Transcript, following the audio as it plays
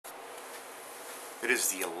It is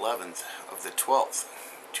the 11th of the 12th,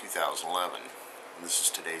 2011, and this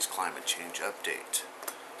is today's climate change update.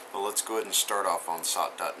 Well, let's go ahead and start off on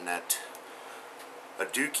SOT.net. A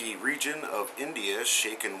Duki region of India is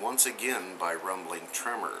shaken once again by rumbling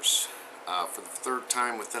tremors. For the third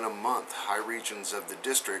time within a month, high regions of the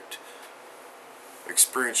district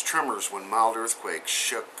experienced tremors when mild earthquakes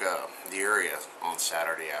shook the area on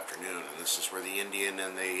Saturday afternoon. And this is where the Indian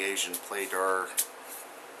and the Asian plate are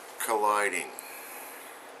colliding.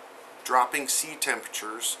 Dropping sea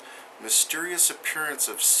temperatures, mysterious appearance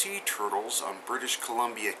of sea turtles on British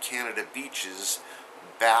Columbia, Canada beaches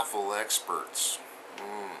baffle experts.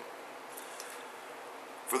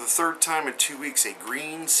 For the third time in 2 weeks, a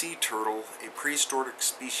green sea turtle, a prehistoric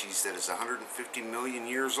species that is 150 million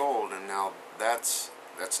years old and now that's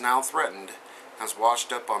now threatened, has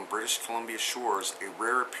washed up on British Columbia shores, a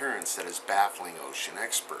rare appearance that is baffling ocean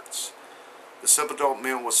experts. The subadult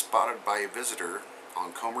male was spotted by a visitor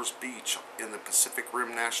on Comers Beach in the Pacific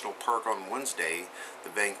Rim National Park on Wednesday, the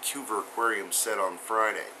Vancouver Aquarium said on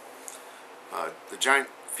Friday. The giant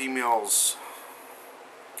females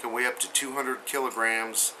can weigh up to 200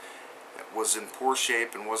 kilograms, was in poor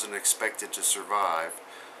shape and wasn't expected to survive.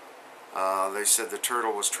 They said the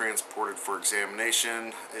turtle was transported for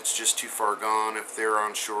examination. It's just too far gone. If they're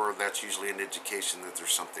on shore, that's usually an indication that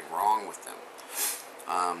there's something wrong with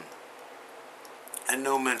them. And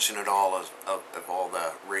no mention at all of all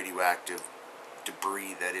the radioactive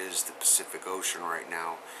debris that is the Pacific Ocean right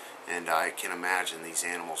now. And I can imagine these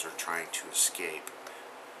animals are trying to escape.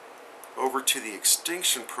 Over to the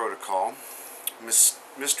extinction protocol.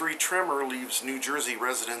 Mystery tremor leaves New Jersey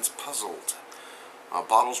residents puzzled.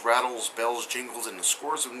 Bottles rattles, bells jingled, and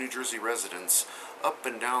scores of New Jersey residents up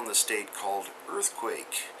and down the state called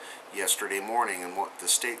earthquake yesterday morning, in what the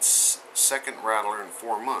state's second rattler in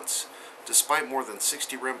 4 months. Despite more than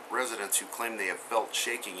 60 residents who claim they have felt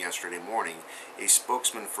shaking yesterday morning, a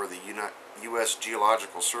spokesman for the U.S.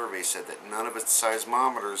 Geological Survey said that none of its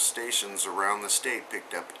seismometer stations around the state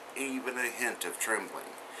picked up even a hint of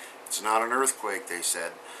trembling. It's not an earthquake, they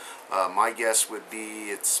said. My guess would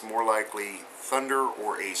be it's more likely thunder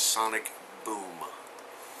or a sonic boom.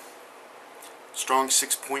 Strong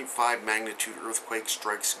 6.5 magnitude earthquake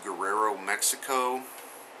strikes Guerrero, Mexico.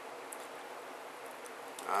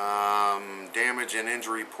 Damage and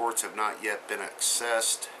injury reports have not yet been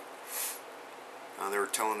assessed. They were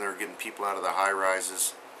telling they're getting people out of the high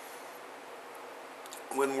rises.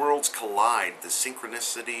 When worlds collide, the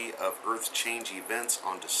synchronicity of Earth change events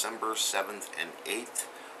on December 7th and 8th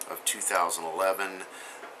of 2011.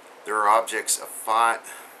 There are objects of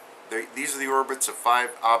these are the orbits of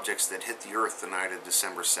 5 objects that hit the Earth the night of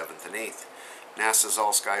December 7th and 8th. NASA's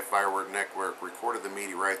All-Sky Firework Network recorded the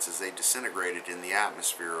meteorites as they disintegrated in the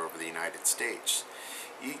atmosphere over the United States,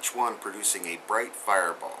 each one producing a bright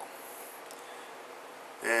fireball.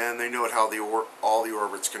 And they note how all the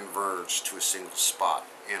orbits converge to a single spot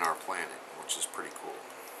in our planet, which is pretty cool.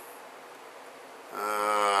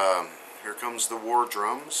 Here comes the war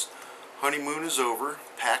drums. Honeymoon is over.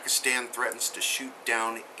 Pakistan threatens to shoot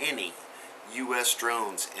down any U.S.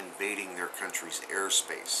 drones invading their country's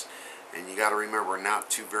airspace. And you got to remember, not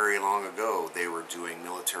too very long ago, they were doing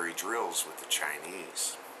military drills with the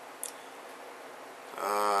Chinese.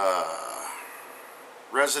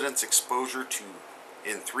 Residents' exposure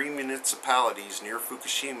in 3 municipalities near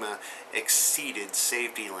Fukushima exceeded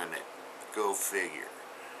safety limit. Go figure.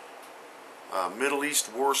 Middle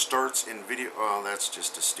East war starts in video. Oh, that's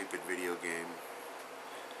just a stupid video game.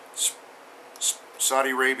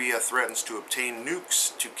 Saudi Arabia threatens to obtain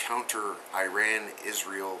nukes to counter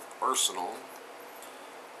Iran-Israel arsenal.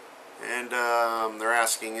 And they're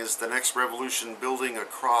asking, is the next revolution building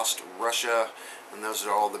across Russia? And those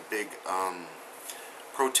are all the big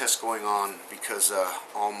protests going on because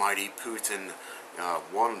almighty Putin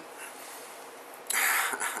won.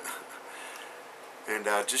 And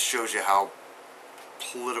just shows you how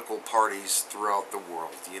political parties throughout the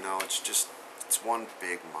world, it's one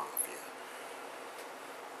big mafia.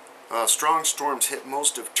 Strong storms hit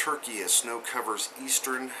most of Turkey as snow covers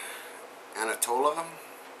eastern Anatolia.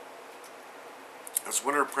 As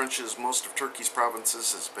winter approaches, most of Turkey's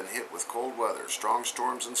provinces has been hit with cold weather, strong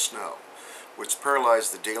storms and snow, which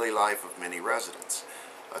paralyzed the daily life of many residents.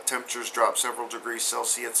 Temperatures dropped several degrees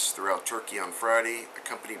Celsius throughout Turkey on Friday,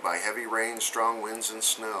 accompanied by heavy rain, strong winds, and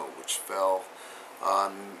snow, which fell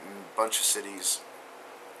on a bunch of cities.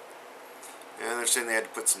 And they're saying they had to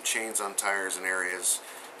put some chains on tires in areas.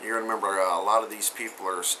 You remember, a lot of these people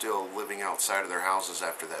are still living outside of their houses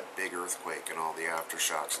after that big earthquake and all the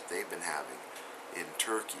aftershocks that they've been having in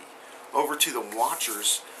Turkey. Over to the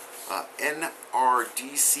watchers.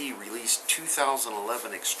 NRDC released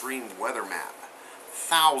 2011 extreme weather map.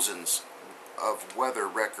 Thousands of weather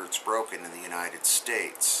records broken in the United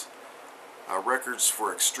States. Records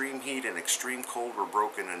for extreme heat and extreme cold were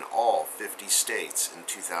broken in all 50 states in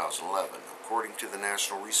 2011. According to the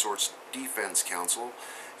National Resource Defense Council,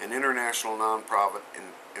 an international nonprofit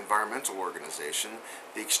environmental organization,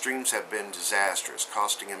 the extremes have been disastrous,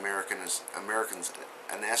 costing Americans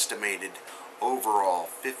an estimated overall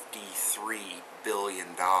 $53 billion.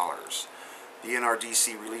 The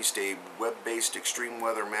NRDC released a web-based extreme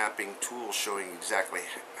weather mapping tool showing exactly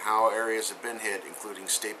how areas have been hit, including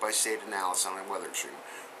state-by-state analysis on a weather extreme.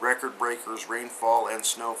 Record breakers, rainfall, and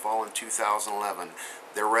snowfall in 2011.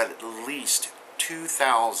 There were at least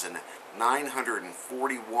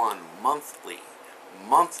 2,941 monthly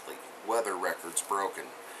weather records broken,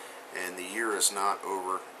 and the year is not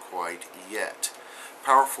over quite yet.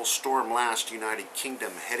 Powerful storm lashed United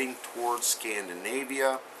Kingdom heading towards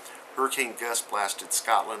Scandinavia. Hurricane Gus blasted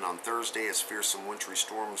Scotland on Thursday as fearsome wintry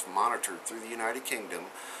storms monitored through the United Kingdom.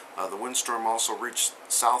 The windstorm also reached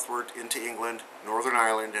southward into England, Northern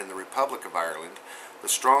Ireland, and the Republic of Ireland. The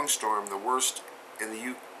strong storm, the worst in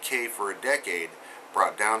the UK for a decade,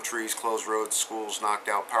 brought down trees, closed roads, schools, knocked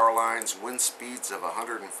out power lines. Wind speeds of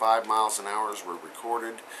 105 miles an hour were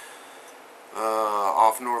recorded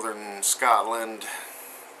off northern Scotland,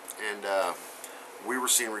 and we were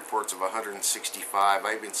seeing reports of 165.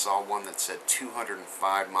 I even saw one that said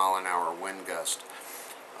 205 mile an hour wind gust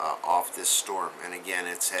off this storm, and again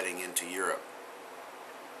it's heading into Europe.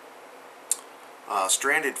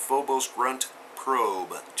 Stranded Phobos Grunt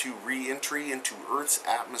probe to re-entry into Earth's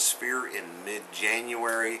atmosphere in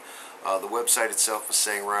mid-January. The website itself is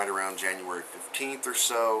saying right around January 15th or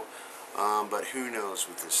so, but who knows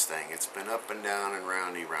with this thing. It's been up and down and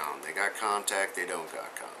roundy round. They got contact, they don't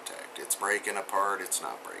got contact. It's breaking apart, it's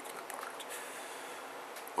not breaking apart.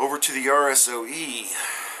 Over to the RSOE.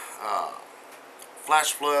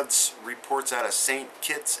 Flash floods reports out of St.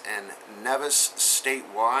 Kitts and Nevis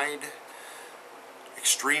statewide.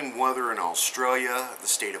 Extreme weather in Australia, the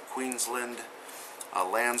state of Queensland,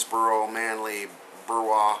 Landsborough, Manly,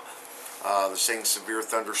 Burwa. They're saying severe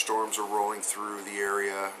thunderstorms are rolling through the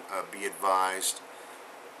area. Be advised.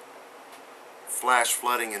 Flash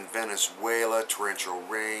flooding in Venezuela, torrential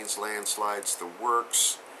rains, landslides, the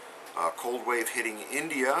works. Cold wave hitting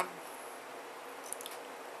India.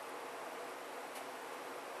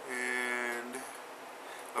 And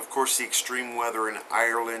of course the extreme weather in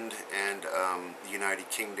Ireland and the United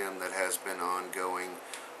Kingdom that has been ongoing.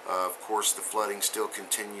 Of course the flooding still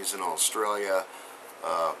continues in Australia.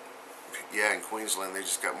 Yeah, in Queensland they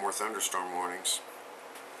just got more thunderstorm warnings.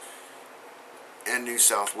 And New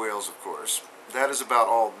South Wales, of course. That is about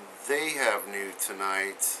all they have new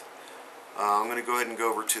tonight. I'm going to go ahead and go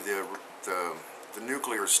over to the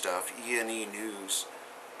nuclear stuff, E&E News.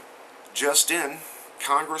 Just in,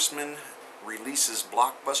 Congressman releases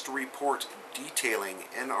blockbuster report detailing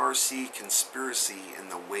NRC conspiracy in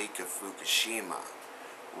the wake of Fukushima.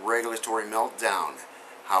 Regulatory meltdown.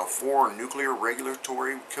 How 4 nuclear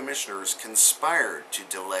regulatory commissioners conspired to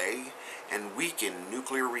delay and weaken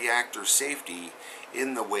nuclear reactor safety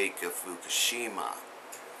in the wake of Fukushima.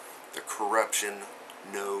 The corruption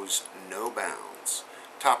knows no bounds.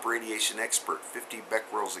 Top radiation expert, 50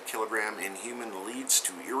 becquerels a kilogram in human leads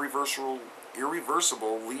to irreversible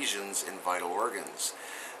lesions in vital organs.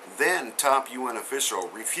 Then top UN official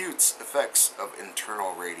refutes effects of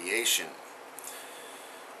internal radiation.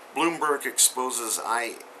 Bloomberg exposes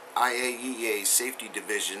IAEA Safety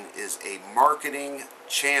Division is a marketing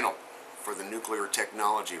channel for the nuclear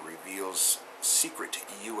technology, reveals secret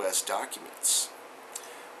U.S. documents.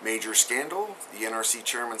 Major scandal, the NRC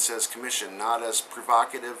chairman says commission not as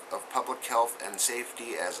provocative of public health and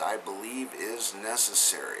safety as I believe is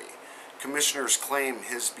necessary. Commissioners claim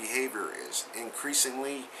his behavior is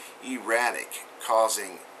increasingly erratic,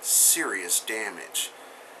 causing serious damage.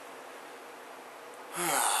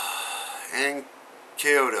 And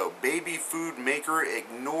Kyoto, baby food maker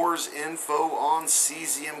ignores info on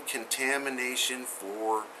cesium contamination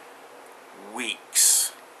for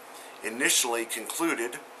weeks. Initially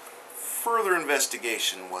concluded, further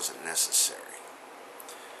investigation wasn't necessary.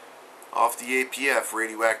 Off the APF,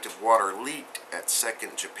 radioactive water leaked at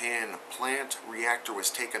second Japan plant. Reactor was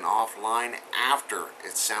taken offline after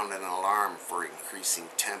it sounded an alarm for increasing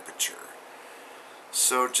temperature.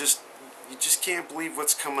 So you just can't believe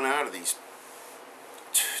what's coming out of these.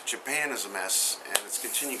 Japan is a mess, and it's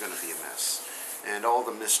continuing going to be a mess. And all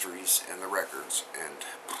the mysteries and the records. And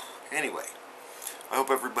anyway, I hope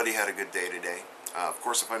everybody had a good day today. Of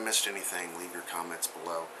course, if I missed anything, leave your comments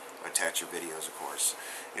below. attach your videos, of course.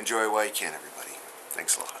 Enjoy while you can, everybody.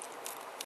 Thanks a lot.